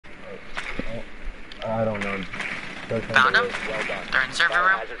Found them? Well done. They're in server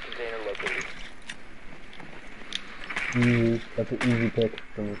room? Biohazard container located. Easy. That's an easy pick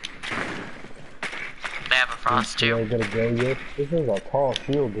for me. They have a frost too. I gotta go yet. This is a tall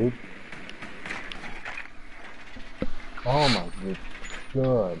shield, dude. Oh my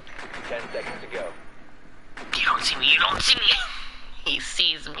god. 10 seconds to go. You don't see me, you don't see me! He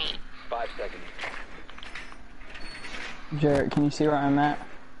sees me. 5 seconds. Jarrett, can you see where I'm at?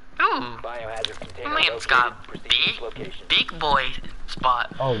 Ooh! Biohazard container Man's located. got Proceed to its location. big boy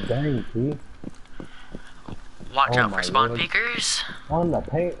spot. Oh dang, see? Watch Oh out my for spawn lord. peekers. On the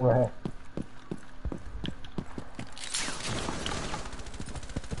paint rack.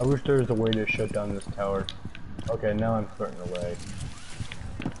 I wish there was a way to shut down this tower. Okay, now I'm starting to lag.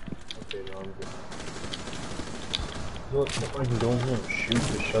 Okay, no, I'm good. Look, if I can go in here and shoot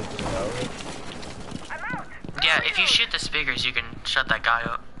to shut the tower. Yeah, if you shoot the speakers, you can shut that guy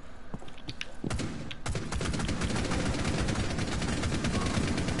up.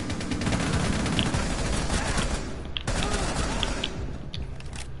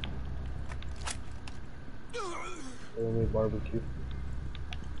 Only barbecue.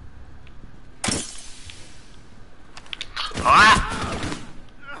 Ah!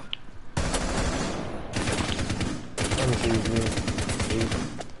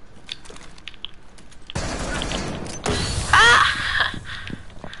 Ah!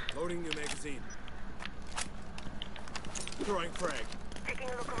 Loading new magazine. Throwing frag. Taking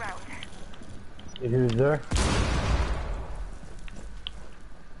a look around. Who's there?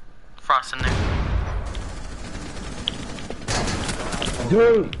 Frost in there.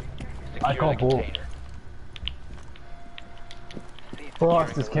 Dude! I Secure call the bull. container. Cease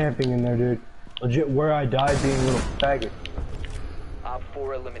Frost securing is camping in there, dude. Legit, where I died being a little faggot. Op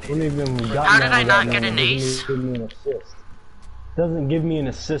 4 eliminated. Wouldn't even gotten How did down I to not that get number. an Doesn't ace? even give me an assist. Doesn't give me an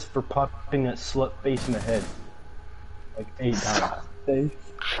assist for popping that slut face in the head. Like 8 times. Face.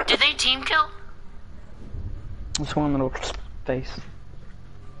 Did they team kill? Just one little face.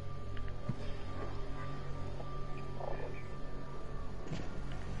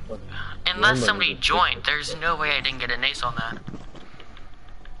 Unless somebody joined, there's no way I didn't get an ace on that.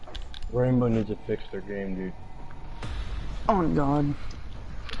 Rainbow needs to fix their game, dude. Oh my god.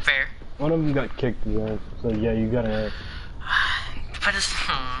 Fair. One of them got kicked again, so yeah, you got an ace. But it's...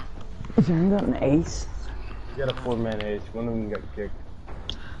 Is there got an ace? You got a 4-man ace. One of them got kicked.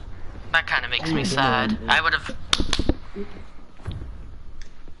 That kind of makes me sad. I would have...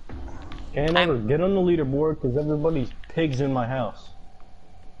 Can't ever get on the leaderboard because everybody's pigs in my house.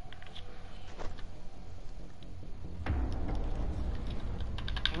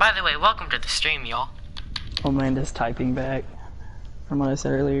 By the way, welcome to the stream, y'all. Amanda's typing back from what I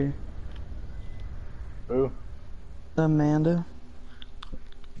said earlier. Who? Amanda.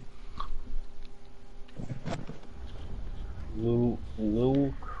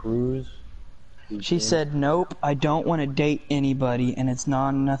 Lil Cruz. She said, nope, I don't want to date anybody, and it's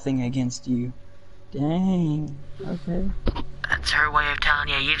nothing against you. Dang. Okay. That's her way of telling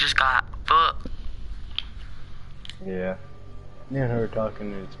you you just got fucked. Yeah. Me and her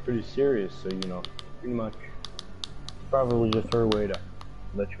talking, and it's pretty serious, so you know, pretty much. Probably just her way to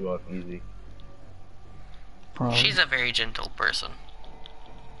let you off easy. Probably. She's a very gentle person.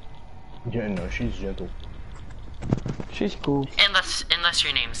 Yeah, no, she's gentle. She's cool. Unless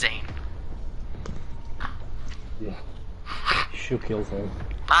your name's Zane. Yeah. She'll kill him.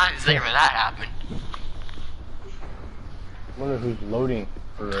 I was there when that happened. Wonder who's loading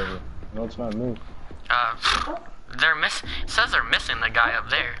forever. No, it's not me. It says they're missing the guy up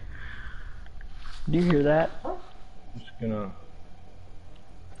there. Do you hear that? I'm just gonna...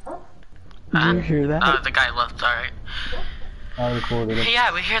 Do you hear that? The guy left, alright. I recorded it.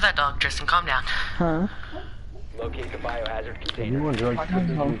 Yeah, we hear that, dog. Tristan, calm down. Huh? Locate the biohazard If container. you want drugs, I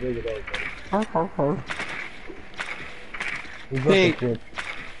don't know. Who's Hey. up the kid?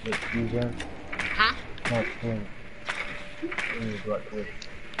 Wait, who's that? Hmm? Not Flynn. Flynn is right there.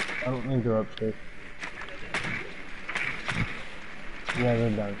 I don't think they're upstairs. Yeah, they're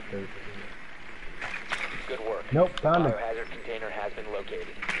downstairs. Good work. Nope, found him. Biohazard container has been located.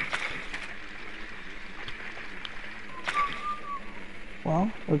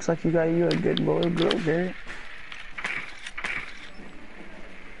 Well, looks like you got you a good boy girl, Garrett.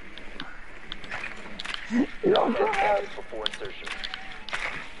 You don't 10 drive. seconds before insertion.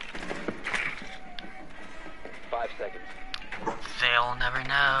 5 seconds. They'll never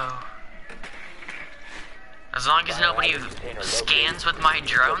know. As long as nobody scans with my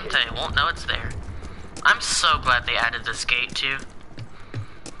drone, they won't know it's there. I'm so glad they added this gate too.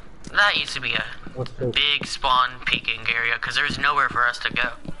 That used to be a What's this? big spawn peeking area because there's nowhere for us to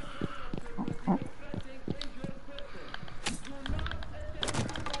go.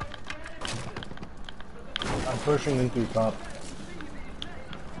 pushing in through top.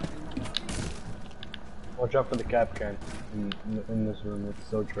 Watch out for the cap can in this room. It's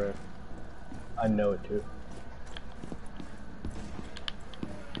so trash. I know it too.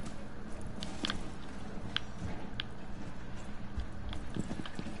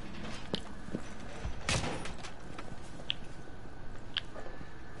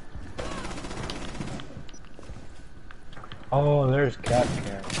 Oh, there's cap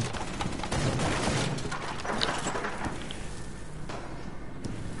can.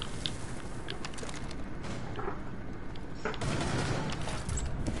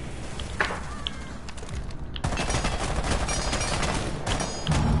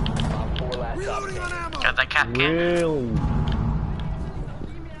 Op 4 last Reloading operator. on ammo. Got that cap can. Really?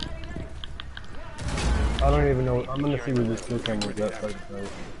 I don't even know. I'm gonna see where this kill cam was at right now.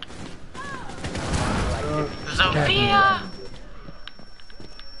 Zofia!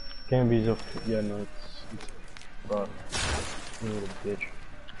 Can't be so. Yeah, no, it's rough. You little bitch.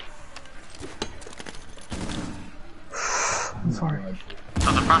 I'm sorry.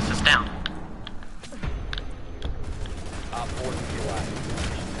 So the frost is down. Op 4 neutralized.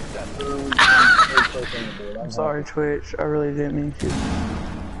 Successful. I'm sorry, Twitch. I really didn't mean to.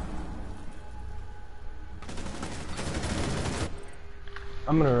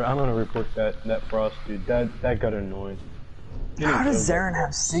 I'm gonna report that frost dude. That got annoying. How does Zarin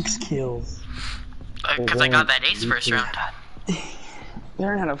have 6 kills? Because I got that ace first round.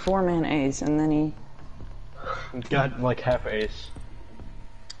 Zarin had a 4-man ace, and then he... Got like half ace.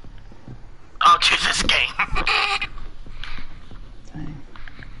 Oh, to this game. Dang.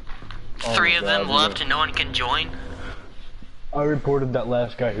 Oh Three my of them God, left yeah. and no one can join. I reported that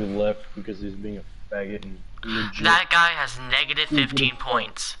last guy who left because he's being a faggot and legit. That guy has negative 15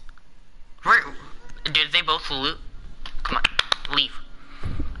 points. Where, did they both loot? Come on, leave.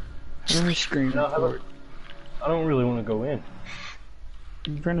 Let me screen No, record. I don't really want to go in.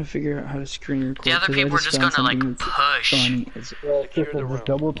 I'm trying to figure out how to screen record. The other 'cause I people are just found gonna like something that's push. funny. It's, Secure the room. Just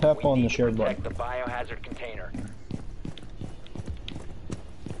double tap We on the need to share protect button. the biohazard container.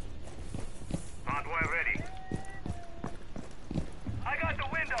 Hardware ready. I got the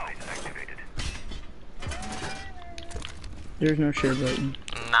window activated. there's no share button.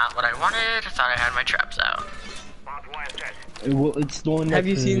 Not what I wanted. I thought I had my traps out. Hardwire set. Well, it's the one Have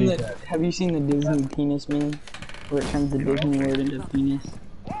you next to seen the the Have you seen the Disney penis meme, where it turns the Disney word into penis?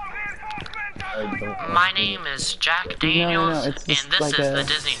 All reinforcements I are don't My name is Jack Daniels, it's just and this like is a- the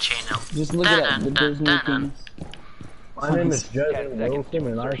Disney Channel. Just look it up, the Dun-dun, Disney dun-dun. penis. My name is 10 Jasmine seconds Wilson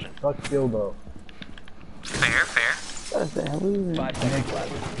and I insertion. suck dildo. Fair, fair. What the hell is 5 that? seconds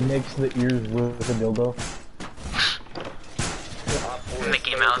left. Mix the ears with a dildo. Op 4 is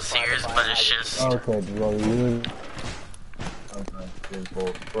Mickey cleared to Mouse find the ears, but it's biohazard just. Okay, well, you. Okay, doing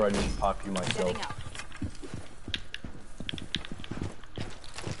both. Or I need to pop you myself.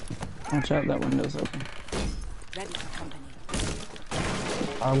 Watch out, that window's open. Ready for company.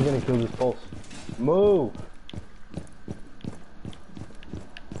 I'm gonna kill this pulse. Move!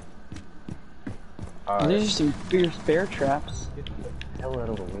 Alright. These are some fierce bear traps. Get the hell out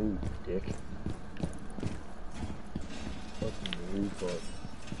of the way, you dick. Fucking reflex.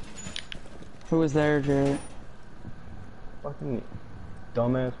 Who was there, Jared? Fucking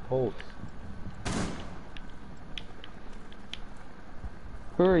dumbass pulse.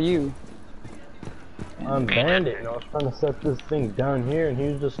 Who are you? I'm Bandit, and I was trying to set this thing down here, and he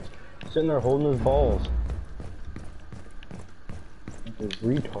was just sitting there holding his balls. Like a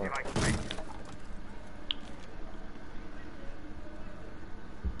retard.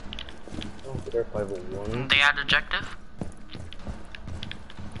 Oh, there 501. They had objective?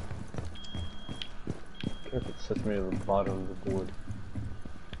 I if it sets me to the bottom of the board.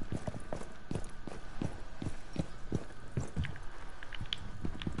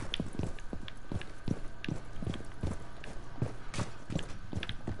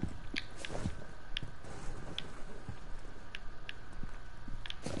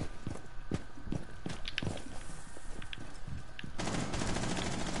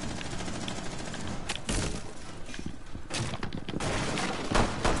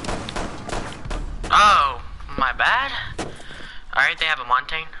 Oh, my bad. Alright, they have a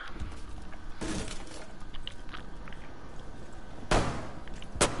Montaigne.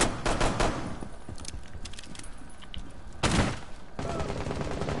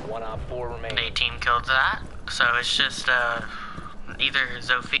 One op 4 remaining. 18 killed that. So it's just, either it's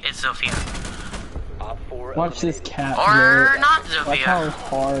Zofia. Op 4 Watch this eliminated. cat. Or Jared. not Watch how Zofia.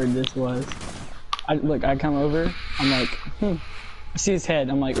 hard this was. I come over, I'm like, I see his head,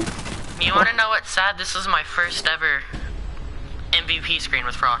 I'm like, You wanna know what's sad? This was my first ever MVP screen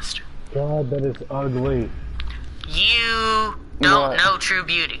with Frost. God, that is ugly. You don't What? know true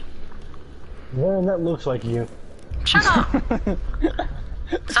beauty. Man, that looks like you. Shut up.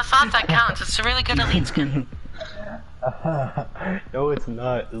 It's a thought that counts. It's a really good elite skin. No, it's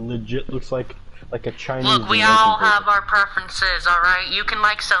not. It legit looks like a Chinese. Look, we American all person. have our preferences, alright? You can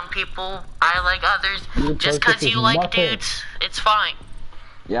like some people, I like others. Your Just purpose cause you is like nothing. dudes, it's fine.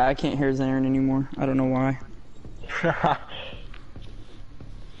 Yeah, I can't hear Zarin anymore. I don't know why.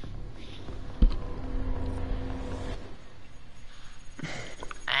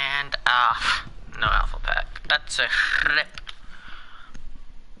 And, no alpha pack. That's a rip.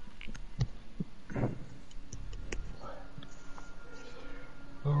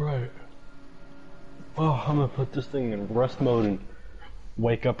 Alright. Well, I'm gonna put this thing in rest mode and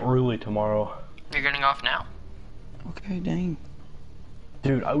wake up early tomorrow. You're getting off now? Okay, dang.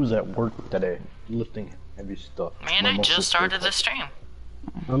 Dude, I was at work today, lifting heavy stuff. Man, My I muscles just started hurt. the stream.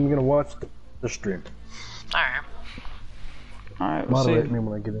 I'm gonna watch the stream. Alright. Alright, we'll see. Moderate me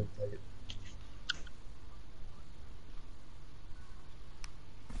when I get inside.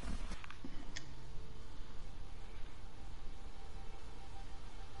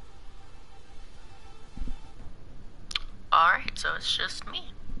 Alright, so it's just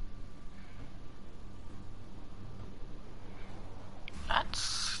me. That's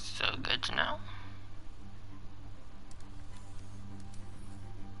so good to know.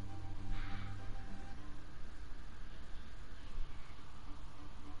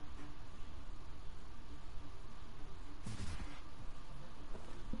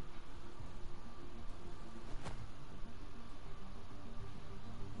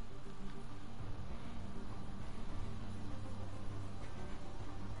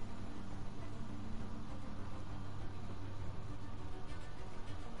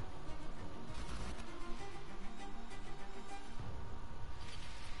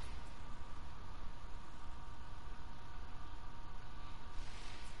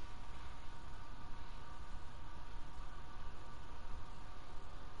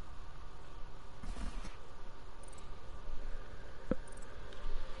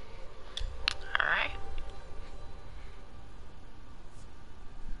 Alright.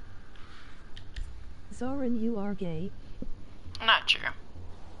 Zoran, you are gay. Not true.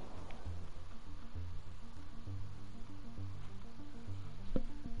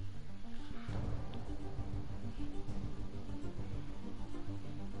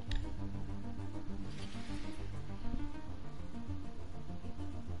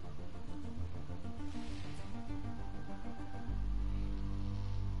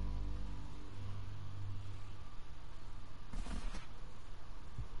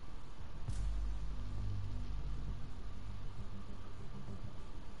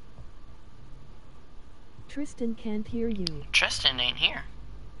 Tristan can't hear you. Tristan ain't here.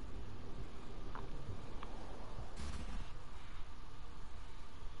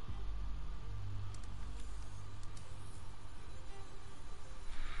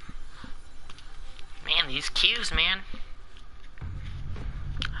 Man, these queues, man.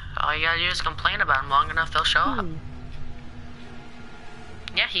 All you gotta do is complain about them long enough, they'll show up.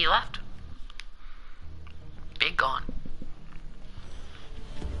 Yeah, he left. Big gone.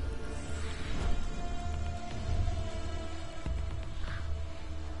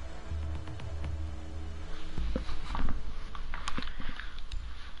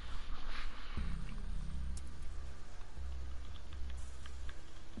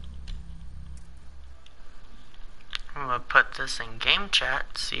 I'm gonna put this in game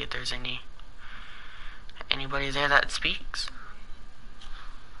chat, see if there's anybody there that speaks.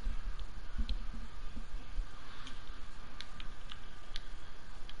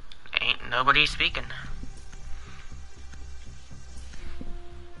 Ain't nobody speaking.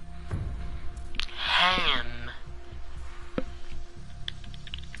 Ham.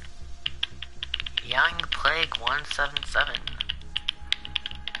 Young Plague 177.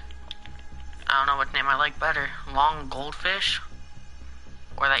 I don't know what name I like better. Long Goldfish?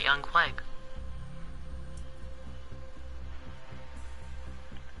 Or that Young Plague?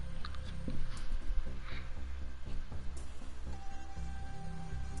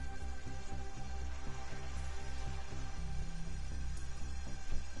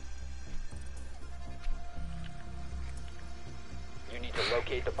 You need to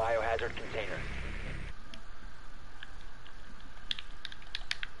locate the biohazard container.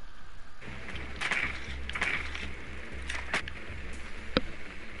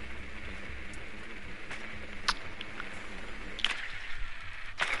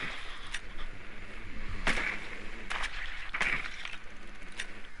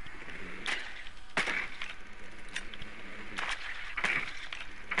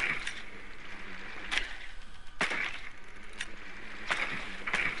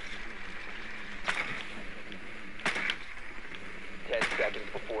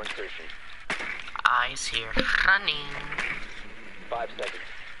 before insertion. Eyes here. Running. 5 seconds.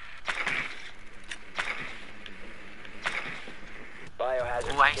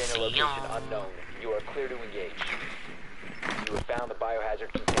 Biohazard Oh, I container see location 'em. unknown. You are clear to engage. You have found the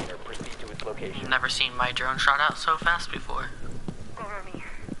biohazard container. Proceed to its location. Never seen my drone shot out so fast before. Cover me.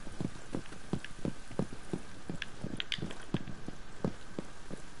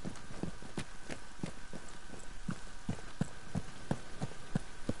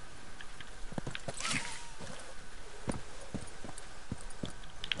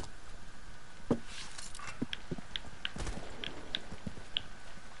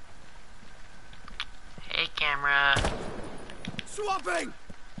 Hey, camera. Swapping!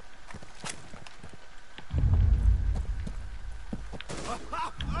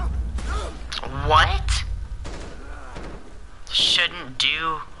 What? Shouldn't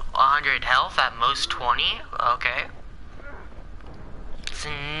do 100 health, at most 20? Okay. It's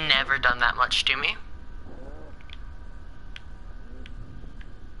never done that much to me.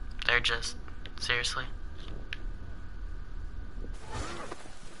 They're just... seriously?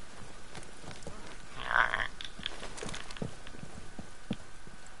 Yeah, alright.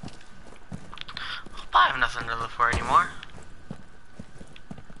 Hope I have nothing to look for anymore.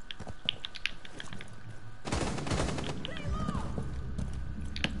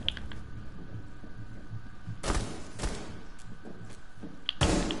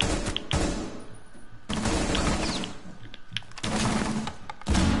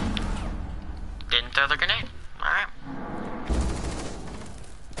 Didn't throw the grenade. Alright.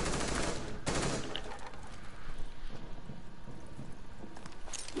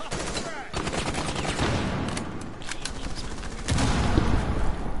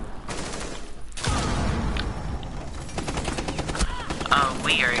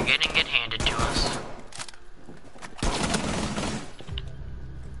 We are getting it handed to us.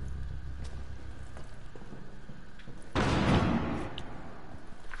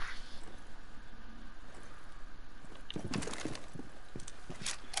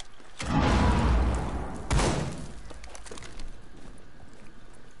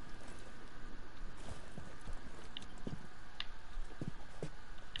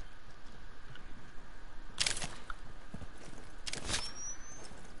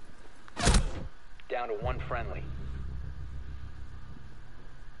 Down to one friendly.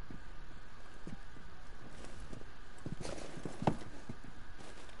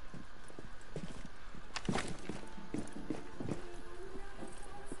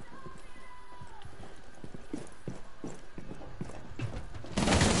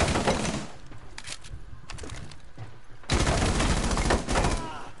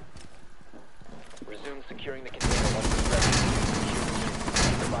 Resume securing the container once it's ready.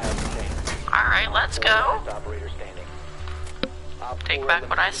 Secure the biocontainer. Alright, let's go. Last operator standing. Op Take 4 back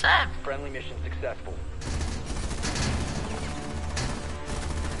what I eliminated. said. Friendly mission successful.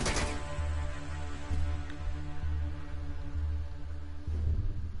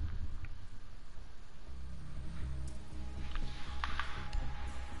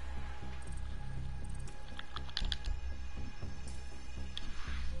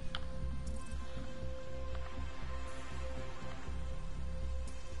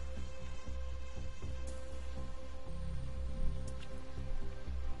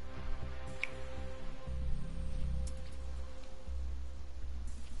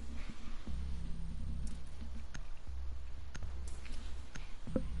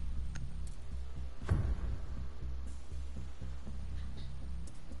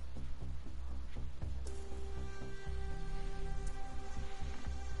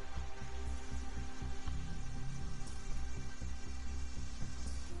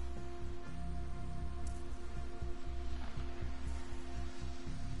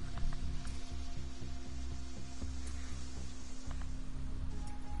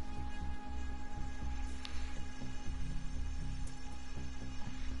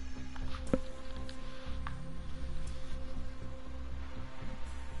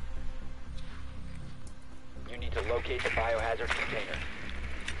 You need to locate the biohazard container.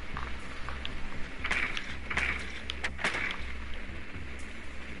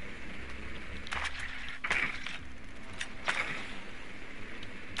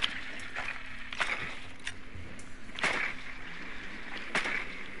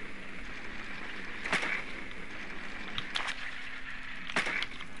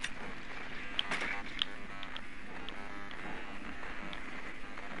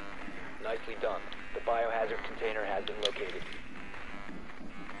 Nicely done. The biohazard container has been located.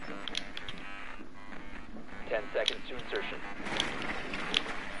 10 seconds to insertion.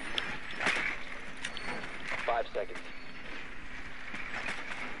 5 seconds.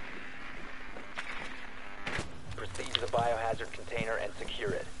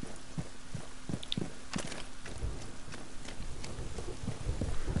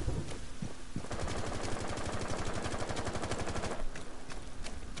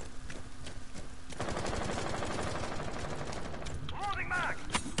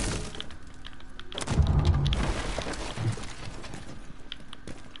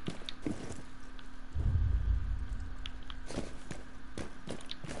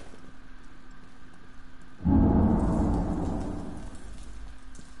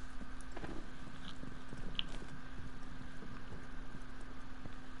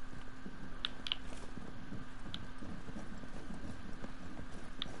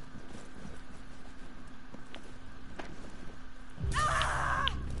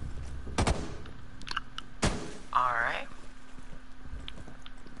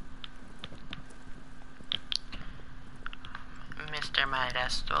 Sir, might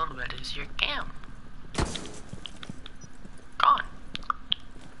ask stole, what is your cam? Gone.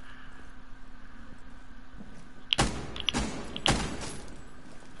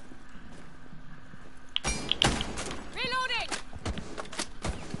 Reloading!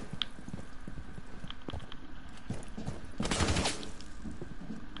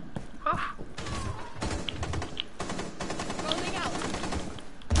 Oof. Rolling out.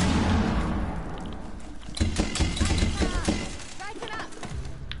 Tighten up.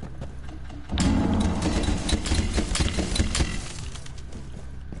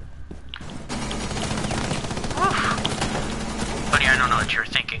 Buddy, I don't know what you're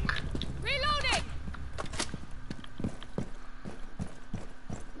thinking. Reloading!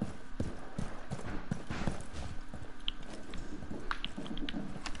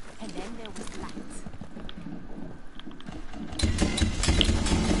 And then there was light.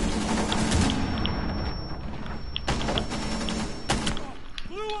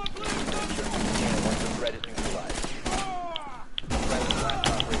 Container once the threat is neutralized. Threat is last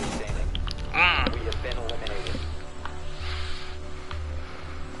operator standing. We have been eliminated.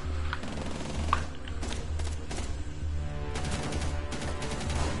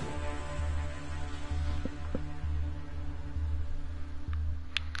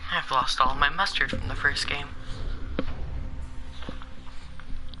 I've lost all my mustard from the first game.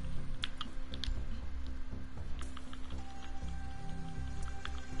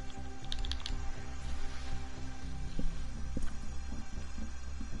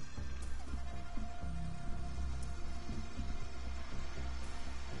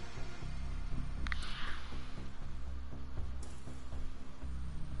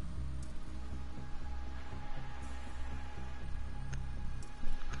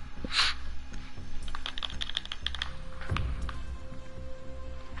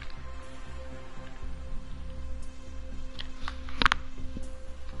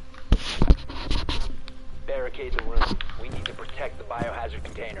 Barricade the room. We need to protect the biohazard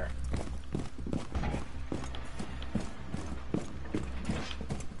container.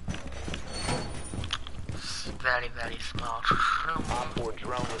 Very, very small. Op 4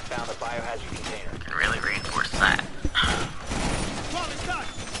 drone has found a biohazard container. Can really reinforce that.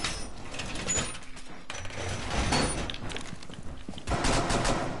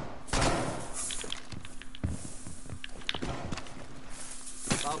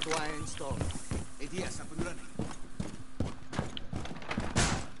 Barbed wire installed. ADS up and running.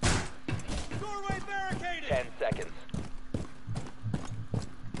 Doorway barricaded! 10 seconds.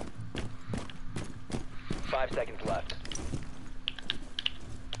 5 seconds left.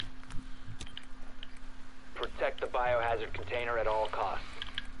 Protect the biohazard container at all costs.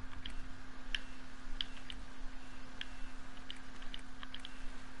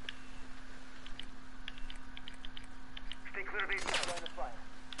 Stay clear of these. Line of fire.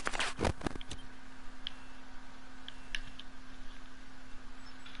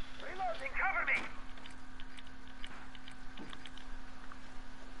 Reloading, cover me!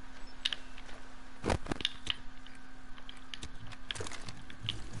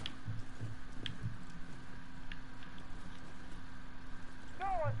 No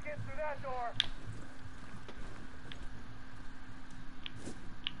one's getting through that door!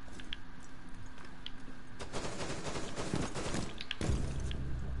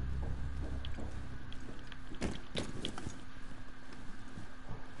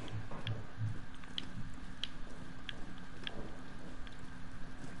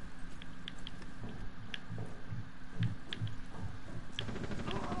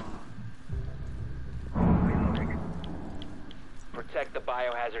 Protect the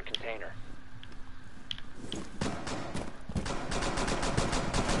biohazard container.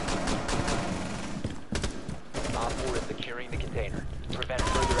 Op 4 is securing the container. Prevent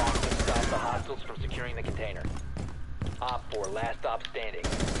further action. Stop the hostiles from securing the container. Op 4, last stop standing.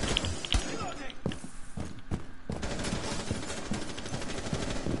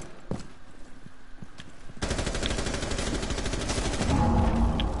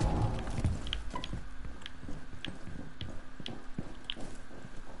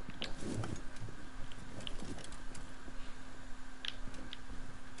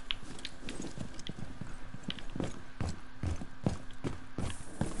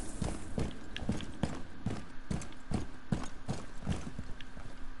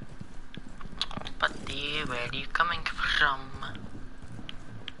 Buddy, where are you coming from?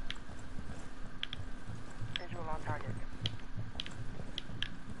 Visual on target.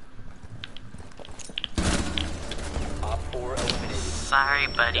 Op 4 eliminated. Sorry,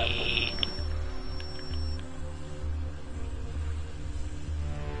 buddy.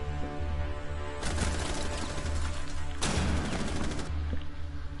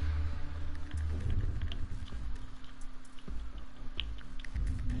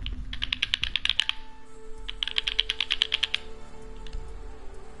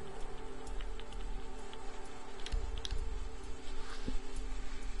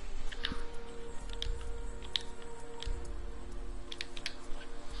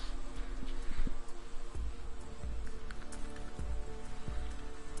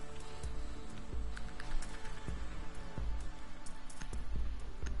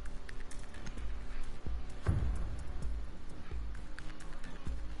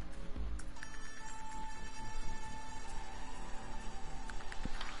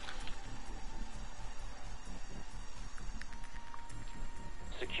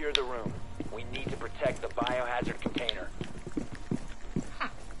 secure the room. We need to protect the biohazard container.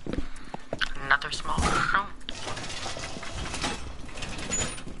 Another small room.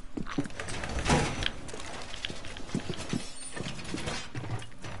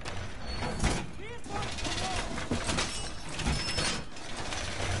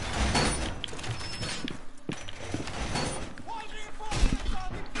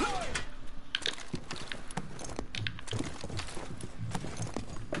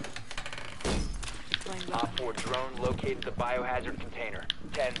 Op 4 drone located the biohazard container.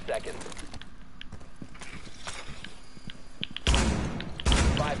 10 seconds.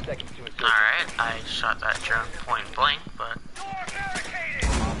 5 seconds to insert. Alright, I shot that drone point blank, but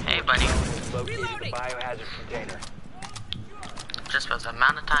hey buddy, Located the biohazard container. just was the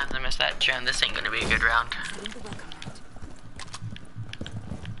amount of times I missed that drone, this ain't gonna be a good round. In the welcome mat.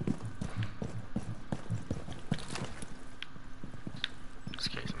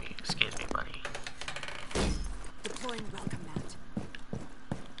 Excuse me buddy. Deploying welcome mat.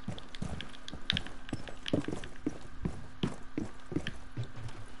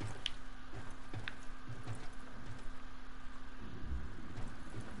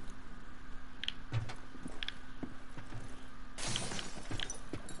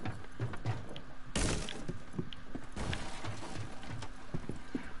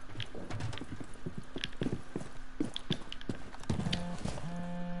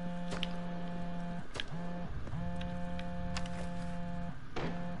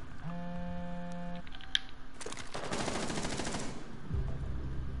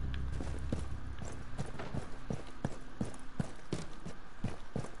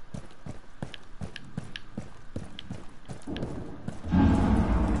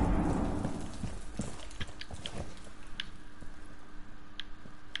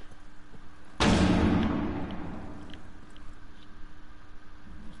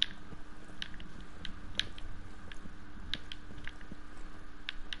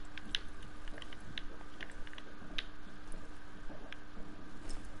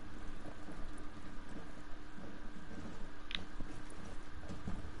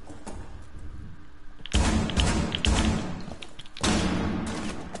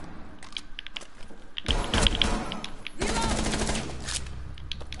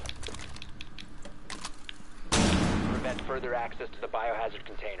 Prevent further access to the biohazard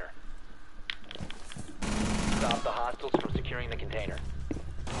container. Stop the hostiles from securing the container.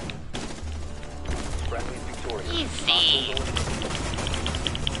 Friendly victorious. Easy.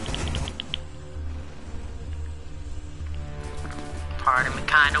 Part of me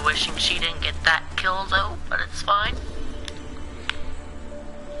kinda wishing she didn't get that kill though, but it's fine.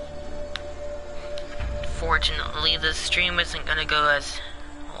 Fortunately, this stream isn't gonna go as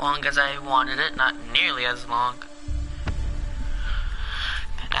long as I wanted it, not nearly as long.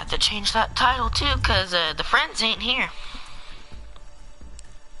 I got to change that title too, cause the friends ain't here.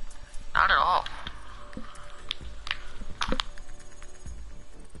 Not at all.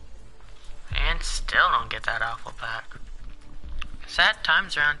 And still don't get that alpha back. Sad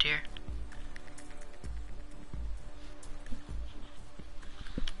times around here.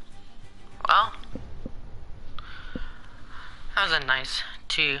 Well, that was a nice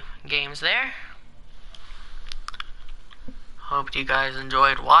 2 games there. Hope you guys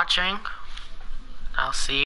enjoyed watching. I'll see you